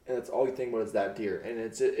 sleep, and that's all you think about is that deer. And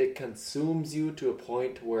it consumes you to a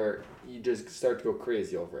point where you just start to go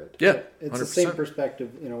crazy over it. Yeah, it's 100%. the same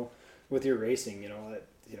perspective, with your racing,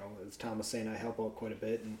 as Tom was saying, I help out quite a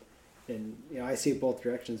bit, and I see it both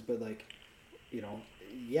directions. But like,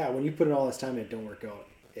 when you put in all this time and it don't work out,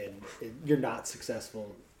 and you're not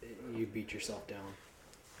successful, you beat yourself down.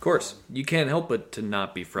 Of course, you can't help but to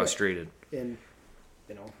not be frustrated. Right. And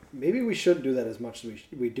maybe we shouldn't do that as much as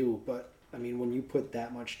we do, but I mean, when you put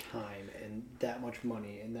that much time and that much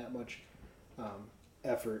money and that much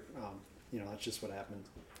effort, that's just what happens.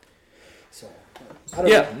 So, I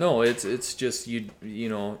don't know. No, it's just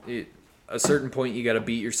a certain point you got to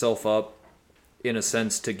beat yourself up in a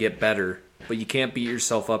sense to get better, but you can't beat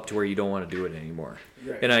yourself up to where you don't want to do it anymore.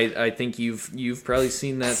 Right. And I think you've probably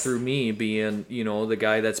seen that through me being, the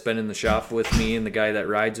guy that's been in the shop with me and the guy that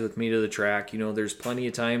rides with me to the track. There's plenty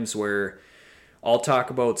of times where I'll talk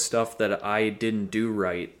about stuff that I didn't do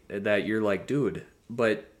right, that you're like, dude,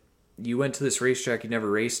 but you went to this racetrack you never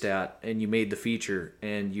raced at and you made the feature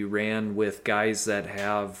and you ran with guys that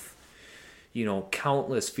have,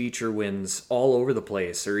 countless feature wins all over the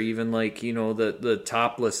place, or even like, the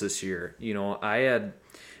topless this year.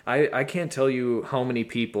 I can't tell you how many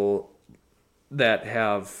people that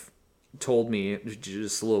have told me,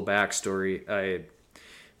 just a little backstory.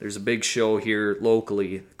 There's a big show here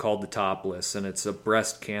locally called the Topless, and it's a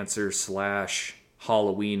breast cancer /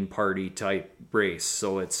 Halloween party type race.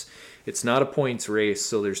 So it's not a points race,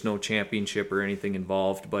 so there's no championship or anything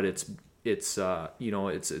involved, but it's a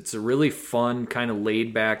really fun kind of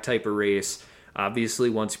laid back type of race. Obviously,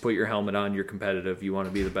 once you put your helmet on, you're competitive. You want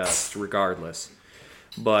to be the best regardless.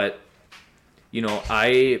 But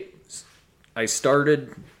I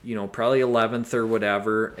started, probably 11th or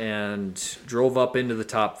whatever, and drove up into the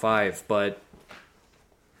top 5, but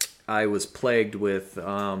I was plagued with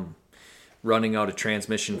running out of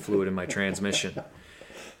transmission fluid in my transmission.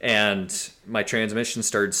 And my transmission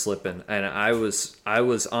started slipping, and I was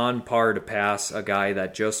on par to pass a guy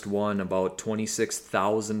that just won about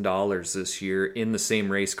 $26,000 this year in the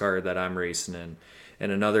same race car that I'm racing in.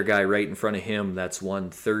 And another guy right in front of him that's won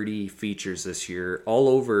 30 features this year all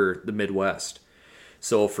over the Midwest.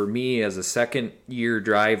 So for me as a second-year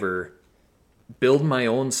driver, build my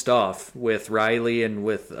own stuff with Riley and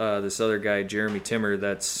with this other guy, Jeremy Timmer,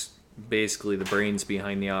 that's basically the brains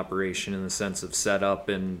behind the operation in the sense of setup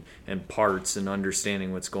and parts and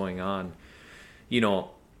understanding what's going on.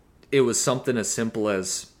 It was something as simple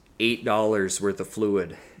as $8 worth of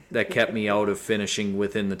fluid that kept me out of finishing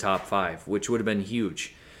within the top 5, which would have been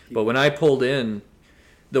huge. But when I pulled in,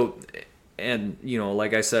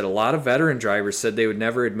 like I said, a lot of veteran drivers said they would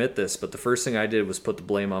never admit this, but the first thing I did was put the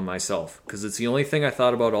blame on myself, because it's the only thing I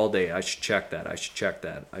thought about all day. I should check that. I should check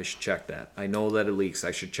that. I should check that. I know that it leaks.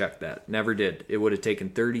 I should check that. Never did. It would have taken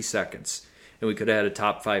 30 seconds, and we could have had a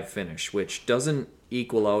top 5 finish, which doesn't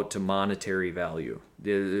equal out to monetary value.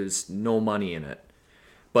 There's no money in it.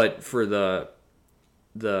 But for the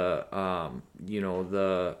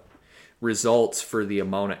results for the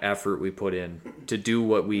amount of effort we put in to do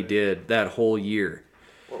what we did that whole year.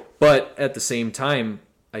 But at the same time,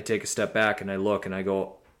 I take a step back and I look and I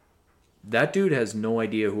go, that dude has no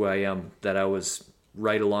idea who I am, that I was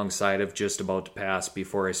right alongside of, just about to pass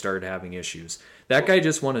before I started having issues. That guy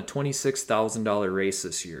just won a $26,000 race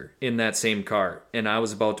this year in that same car, and I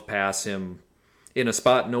was about to pass him in a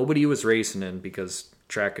spot nobody was racing in, because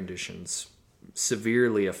track conditions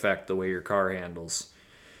severely affect the way your car handles.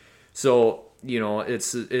 So,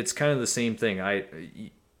 it's kind of the same thing.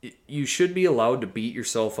 You should be allowed to beat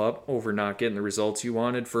yourself up over not getting the results you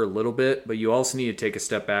wanted for a little bit, but you also need to take a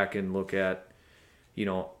step back and look at,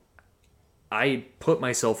 I put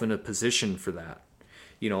myself in a position for that,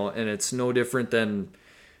 and it's no different than,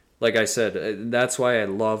 like I said, that's why I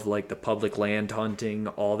love like the public land hunting,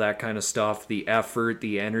 all that kind of stuff, the effort,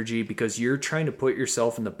 the energy, because you're trying to put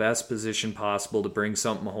yourself in the best position possible to bring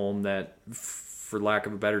something home that, for lack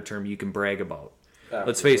of a better term, you can brag about. Absolutely.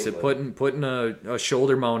 Let's face it, putting a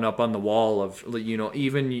shoulder mount up on the wall of,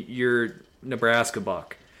 even your Nebraska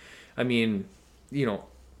buck. I mean,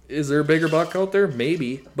 is there a bigger buck out there?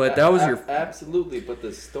 Maybe, but that was your... Absolutely, but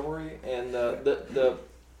the story and the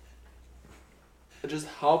just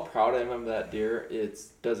how proud I am of that deer, it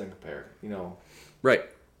doesn't compare, Right.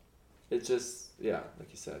 It's just, yeah,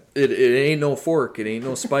 like you said. It ain't no fork. It ain't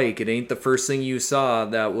no spike. It ain't the first thing you saw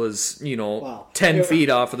that was, 10 feet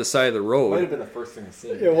off of the side of the road. It might have been the first thing I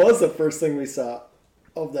seen. It was the first thing we saw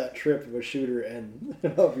of that trip of a shooter and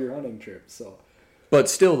of your hunting trip, so. But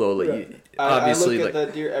still, though, obviously... I look at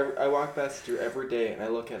that deer, I walk past the deer every day, and I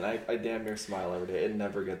look at it, I damn near smile every day. It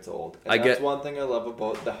never gets old. And that's one thing I love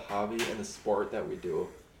about the hobby and the sport that we do,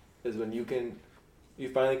 is when you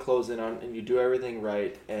finally close in on, and you do everything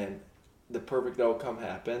right, and the perfect outcome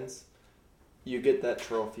happens, you get that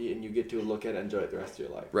trophy and you get to look at it and enjoy it the rest of your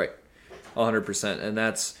life. Right. 100%. And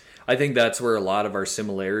I think that's where a lot of our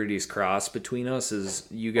similarities cross between us is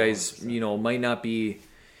you guys, 100%. Might not be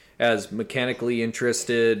as mechanically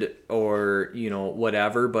interested or,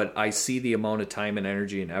 whatever, but I see the amount of time and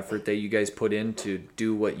energy and effort that you guys put in to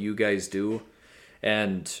do what you guys do.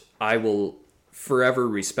 And I will forever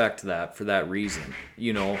respect that for that reason,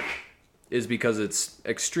 is because it's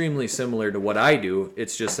extremely similar to what I do.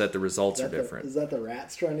 It's just that the results are different. Is that the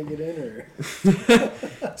rats trying to get in, or?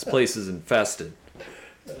 This place is infested.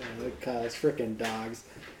 Kyle's freaking dogs.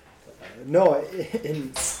 No,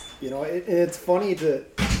 and it's funny to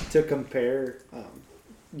compare,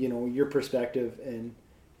 your perspective and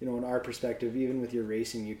in our perspective, even with your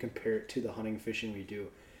racing, you compare it to the hunting, fishing we do.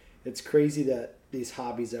 It's crazy that these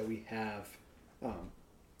hobbies that we have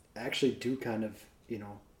actually do kind of,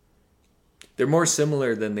 they're more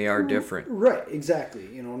similar than they are different. Right,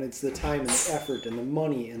 exactly. And it's the time and the effort and the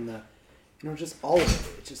money and the, just all of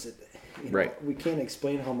it. It's just, right. We can't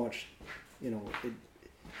explain how much,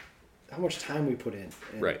 how much time we put in.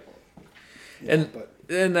 And, right.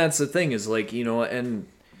 And that's the thing is and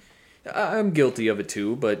I'm guilty of it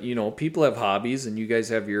too, but people have hobbies and you guys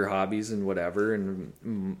have your hobbies and whatever.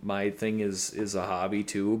 And my thing is a hobby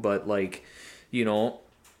too, but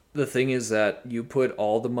the thing is that you put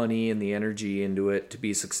all the money and the energy into it to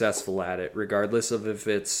be successful at it, regardless of if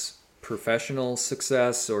it's professional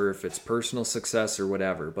success or if it's personal success or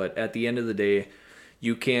whatever. But at the end of the day,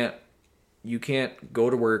 you can't go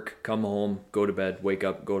to work, come home, go to bed, wake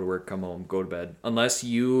up, go to work, come home, go to bed. Unless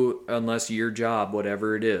your job,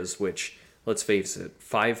 whatever it is, which let's face it,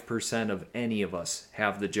 5% of any of us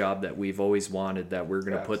have the job that we've always wanted that we're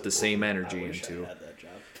going to put the same energy into. I had that job.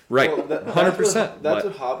 Right, Well, 100%. That's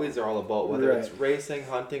what hobbies are all about. Whether it's racing,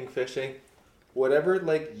 hunting, fishing, whatever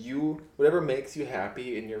makes you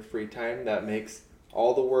happy in your free time, that makes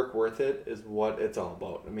all the work worth it, is what it's all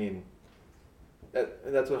about. I mean,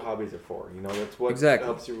 that's what hobbies are for. That's what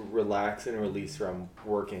helps you relax and release from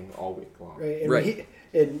working all week long. Right.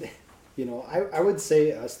 I would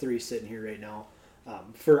say us three sitting here right now,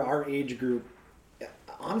 for our age group,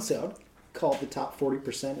 honestly, I would call it the top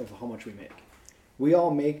 40% of how much we make. We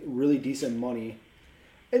all make really decent money,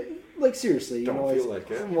 and seriously, don't feel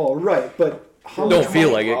like it. Well, right, but don't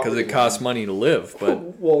feel like it because it costs money to live.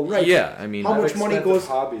 But well, right. Yeah, I mean, how much money goes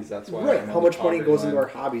hobbies? That's why. Right. How much money goes into our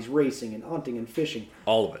hobbies, racing and hunting and fishing?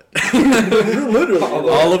 All of it. Literally,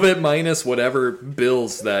 all of it minus whatever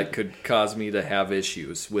bills that could cause me to have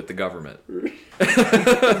issues with the government.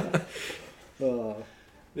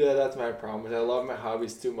 Yeah, that's my problem. I love my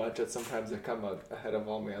hobbies too much that sometimes they come ahead of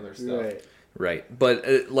all my other stuff. Right. But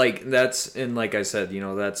that's, and like I said,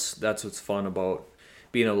 that's what's fun about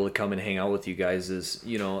being able to come and hang out with you guys is,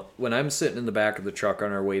 when I'm sitting in the back of the truck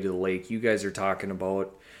on our way to the lake, you guys are talking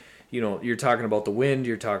about, you're talking about the wind,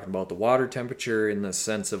 you're talking about the water temperature in the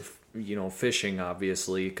sense of, fishing,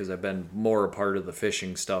 obviously, because I've been more a part of the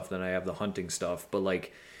fishing stuff than I have the hunting stuff. But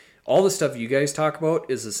all the stuff you guys talk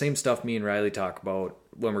about is the same stuff me and Riley talk about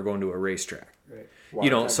when we're going to a racetrack.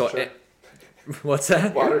 Right. So what's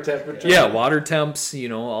that? Water temperature. Yeah, water temps,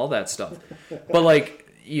 all that stuff. But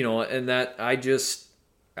and that I guess,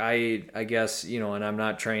 and I'm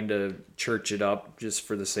not trying to church it up just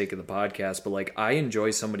for the sake of the podcast, but I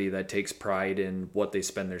enjoy somebody that takes pride in what they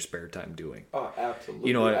spend their spare time doing. Oh,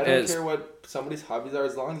 absolutely. I don't care what somebody's hobbies are,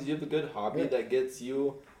 as long as you have a good hobby that gets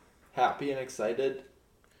you happy and excited.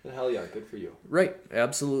 Then hell yeah, good for you. Right,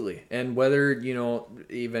 absolutely. And whether,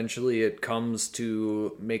 eventually it comes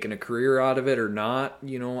to making a career out of it or not,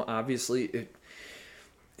 obviously,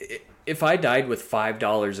 if I died with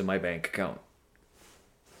 $5 in my bank account,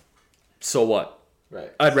 so what?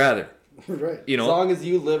 Right. I'd rather. Right. As long as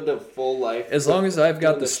you lived a full life. As long as I've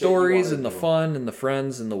got the stories and the fun and the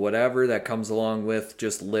friends and the whatever that comes along with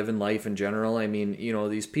just living life in general. I mean,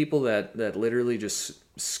 these people that literally just...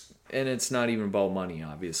 And it's not even about money,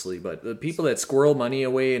 obviously, but the people that squirrel money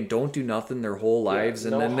away and don't do nothing their whole lives,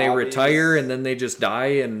 and then they retire, and then they just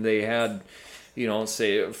die, and they had, say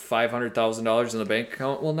 $500,000 in the bank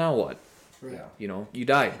account. Well, now what? Right. You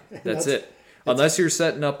died. That's it. Unless you're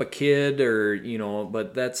setting up a kid or,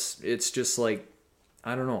 but it's just I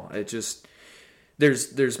don't know. It just,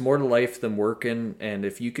 there's more to life than working, and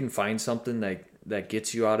if you can find something that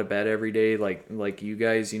gets you out of bed every day, like you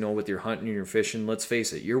guys, with your hunting and your fishing, let's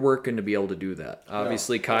face it, you're working to be able to do that.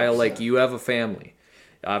 Obviously, yeah, Kyle, you have a family.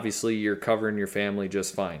 Obviously, you're covering your family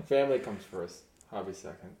just fine. Family comes first, hobby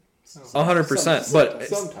second. 100%, but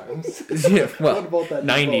sometimes. Yeah, well,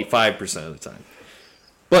 95% of the time.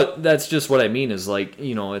 But that's just what I mean is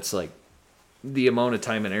it's the amount of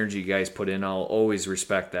time and energy you guys put in, I'll always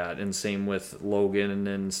respect that. And same with Logan, and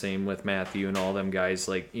then same with Matthew and all them guys.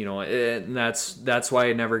 Like, you know, and that's why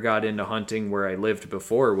I never got into hunting where I lived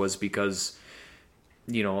before, was because,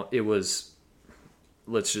 you know, it was,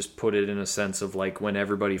 let's just put it in a sense of like when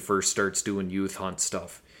everybody first starts doing youth hunt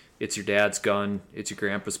stuff. It's your dad's gun, it's your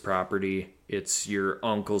grandpa's property, it's your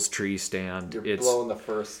uncle's tree stand. You're blowing the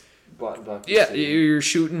first button buck. Yeah, you're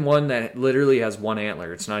shooting one that literally has one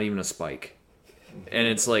antler. It's not even a spike. And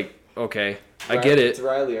it's like, okay, I get it. It's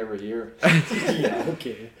Riley every year. Yeah,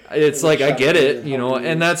 okay. It's like, I get it, you know,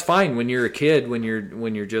 and that's fine when you're a kid, when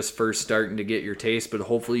you're just first starting to get your taste, but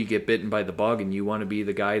hopefully you get bitten by the bug and you want to be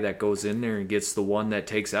the guy that goes in there and gets the one that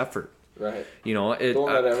takes effort. Right. You know, don't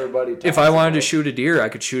let everybody if I wanted to shoot a deer, I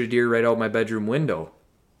could shoot a deer right out my bedroom window.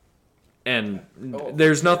 And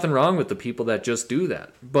there's nothing wrong with the people that just do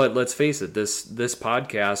that. But let's face it, this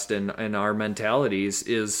podcast and our mentalities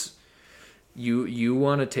is you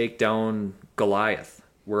want to take down Goliath.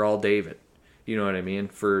 We're all David. You know what I mean?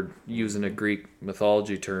 For using a Greek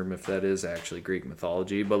mythology term, if that is actually Greek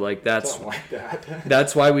mythology. But like that's something like that.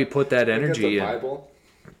 That's why we put that energy in. Bible?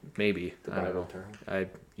 Maybe. The I don't Bible know. term.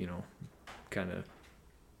 Kind of.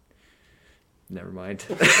 Never mind.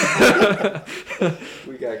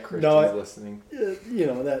 We got Christians listening. You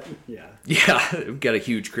know that. Yeah. Yeah, we've got a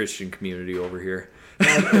huge Christian community over here.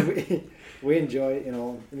 We enjoy, you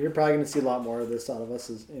know, and you're probably going to see a lot more of this out of us,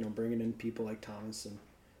 is, you know, bringing in people like Thomas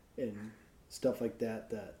and stuff like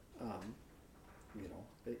that. You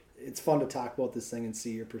know, it's fun to talk about this thing and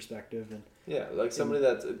see your perspective. And yeah, like somebody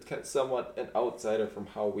that's somewhat an outsider from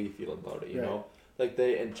how we feel about it. You know, like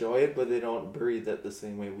they enjoy it, but they don't breathe it the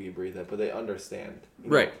same way we breathe it. But they understand.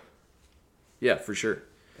 Right. Yeah, for sure.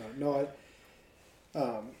 You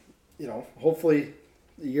know, hopefully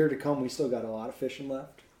the year to come, we still got a lot of fishing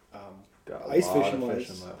left. Ice fishing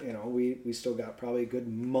wise, you know, we still got probably a good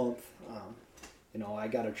month. You know, I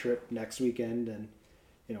got a trip next weekend, and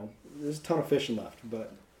you know, there's a ton of fishing left.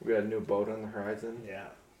 But we got a new boat on the horizon. Yeah,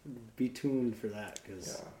 be tuned for that,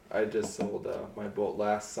 because I just sold my boat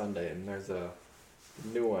last Sunday, and there's a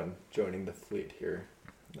new one joining the fleet here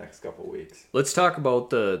next couple weeks. Let's talk about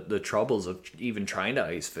the troubles of even trying to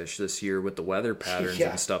ice fish this year with the weather patterns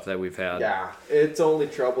and stuff that we've had. Yeah, it's only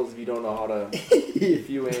troubles if you don't know how to. If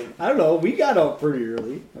you ain't. I don't know. We got out pretty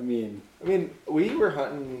early. I mean, we were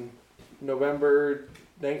hunting November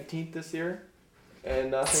 19th this year,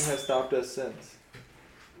 and nothing has stopped us since.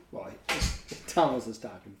 Well, Thomas is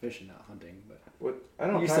talking fishing, not hunting, but what? I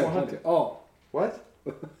don't know. You said hunting. Oh, what?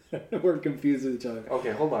 We're confused with each other.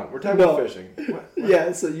 Okay, hold on. We're talking about fishing. What?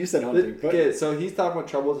 Yeah, so you said hunting. Okay, so he's talking about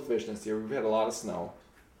troubles of fishing this year. We've had a lot of snow,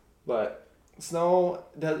 but snow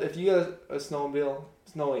does. If you got a snowmobile,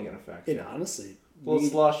 snow ain't gonna affect you. Honestly, little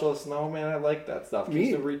slush, little snow, man. I like that stuff.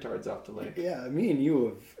 Keeps the retards off the lake. Yeah, me and you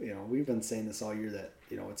have, you know, we've been saying this all year that,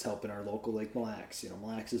 you know, it's helping our local Lake Mille Lacs. You know, Mille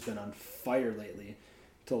Lacs has been on fire lately.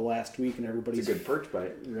 Till last week, and everybody's... It's a good perch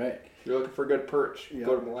bite. Right. If you're looking for a good perch,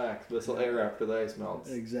 go to Mille Lacs. This'll air after the ice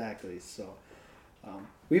melts. Exactly. So,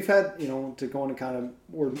 we've had, you know, to go into kind of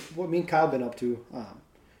what me and Kyle been up to.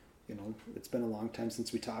 You know, it's been a long time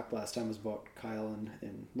since we talked. Last time was about Kyle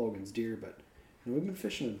and Logan's deer, but you know, we've been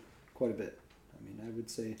fishing quite a bit. I mean, I would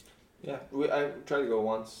say... Yeah, I try to go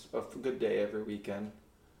once, a good day every weekend.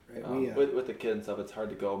 Right, with the kids and stuff, it's hard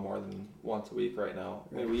to go more than once a week right now.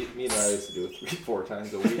 Right. I mean, me and I used to do it 3-4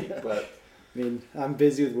 times a week, but I mean, I'm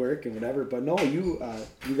busy with work and whatever. But no, you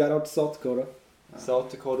got out to South Dakota.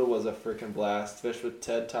 South Dakota was a freaking blast. Fished with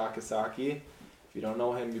Ted Takasaki. If you don't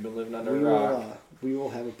know him, you've been living under a rock. We will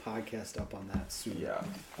have a podcast up on that soon. Yeah,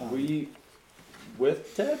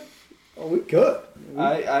 with Ted. Oh, we could.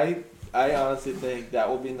 I honestly think that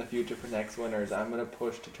will be in the future for next winters. I'm gonna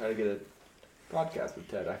push to try to get a podcast with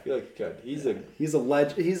Ted. I feel like he could. He's a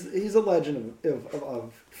legend. He's a legend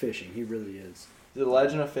of fishing. He really is. He's a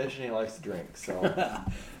legend of fishing. He likes to drink. So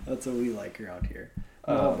that's what we like around here.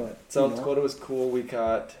 But South Dakota was cool. We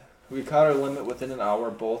caught our limit within an hour.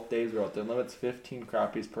 Both days we were out there. Limit's 15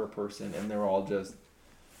 crappies per person, and they were all just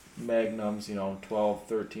magnums. You know, 12,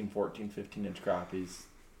 13, 14, 15-inch crappies.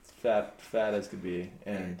 Fat as could be.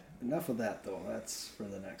 And enough of that though. That's for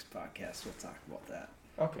the next podcast. We'll talk about that.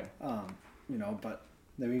 Okay. You know, but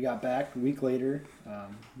then we got back a week later.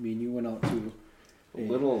 Me and you went out to a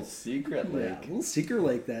little secret lake. Yeah, a little secret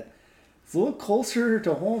lake that it's a little closer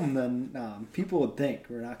to home than people would think.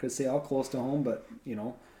 We're not going to say how close to home, but you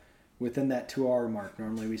know, within that 2-hour mark.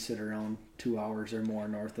 Normally we sit around 2 hours or more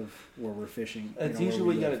north of where we're fishing. It's usually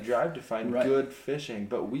where you got to drive to find good fishing,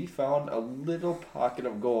 but we found a little pocket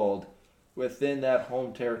of gold within that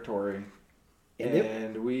home territory,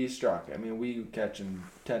 and we struck. I mean, we catching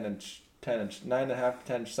 10-inch 10-inch, 9.5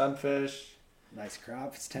 to 10-inch sunfish. Nice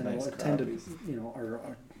crop. It's 10 Nice to,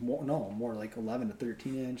 or more like 11 to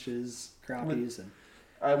 13 inches crappies. And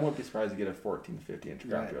I won't be surprised to get a 14 to 15-inch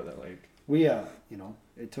crappie out of that lake. We,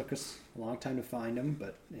 it took us a long time to find them,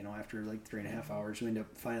 but, after like 3.5 hours, we ended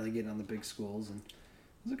up finally getting on the big schools, and it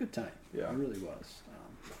was a good time. Yeah. It really was.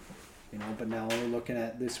 But now we're looking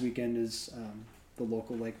at this weekend is the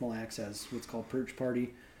local Lake Mille Lacs has what's called Perch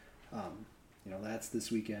Party. That's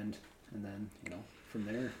this weekend, and then, from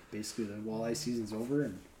there, basically the walleye season's over,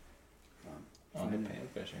 and On the pan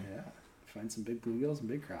fishing. Yeah, find some big bluegills and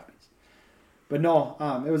big crappies. But no,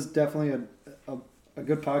 it was definitely a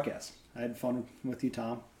good podcast. I had fun with you,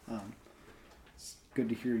 Tom. It's good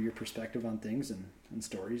to hear your perspective on things and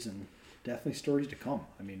stories, and definitely stories to come.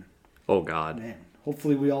 I mean, oh God, man,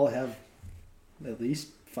 hopefully we all have at least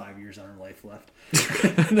 5 years on our life left.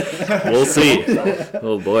 We'll see.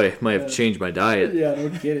 Oh boy, might have to change my diet. Yeah, no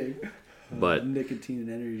kidding. But nicotine and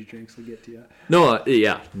energy drinks will get to you. No,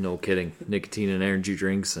 yeah, no kidding. Nicotine and energy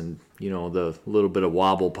drinks, and the little bit of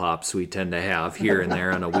wobble pops we tend to have here and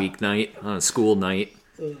there on a weeknight, on a school night.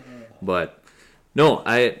 But no,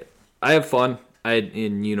 I have fun.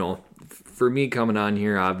 For me coming on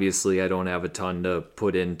here, obviously I don't have a ton to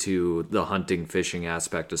put into the hunting, fishing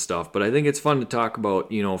aspect of stuff, but I think it's fun to talk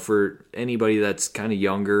about, for anybody that's kind of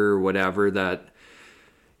younger or whatever that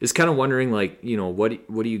is kind of wondering, like, what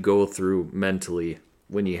do you go through mentally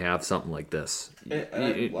when you have something like this?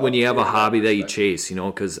 When you have a hobby that you chase,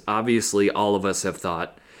 because obviously all of us have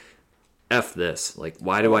thought, F this. Like,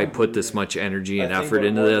 why do I put this much energy and effort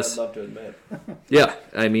into this? I'd love to admit. Yeah,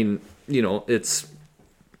 I mean, it's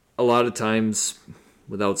a lot of times,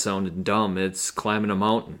 without sounding dumb, it's climbing a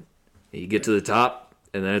mountain. You get to the top,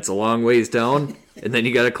 and then it's a long ways down, and then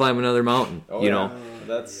you got to climb another mountain.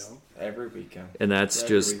 That's every weekend. And that's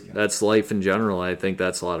that's life in general. I think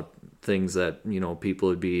that's a lot of things that people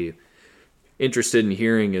would be interested in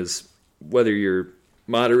hearing, is whether you're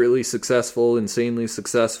moderately successful, insanely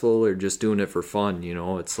successful, or just doing it for fun.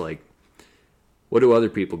 It's like, what do other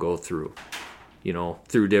people go through?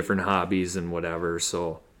 Through different hobbies and whatever.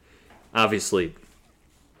 So obviously,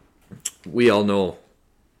 we all know,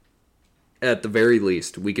 at the very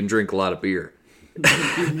least, we can drink a lot of beer.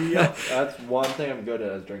 Yeah, that's one thing I'm good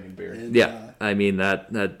at, is drinking beer. And, yeah, I mean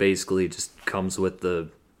that basically just comes with the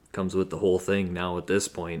whole thing now at this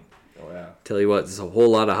point. Oh yeah. Tell you what, there's a whole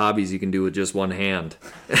lot of hobbies you can do with just one hand.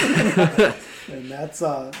 And that's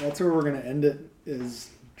where we're gonna end it, is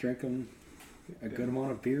drinking a good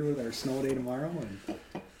amount of beer with our snow day tomorrow, and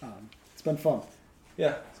it's been fun.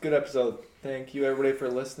 Yeah, it's a good episode. Thank you everybody for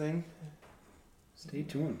listening. Stay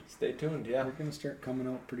tuned. Yeah. We're gonna start coming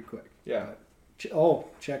out pretty quick. Yeah.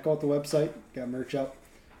 Check out the website. Got merch up.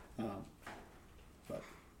 But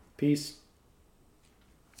peace.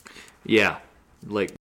 Yeah, like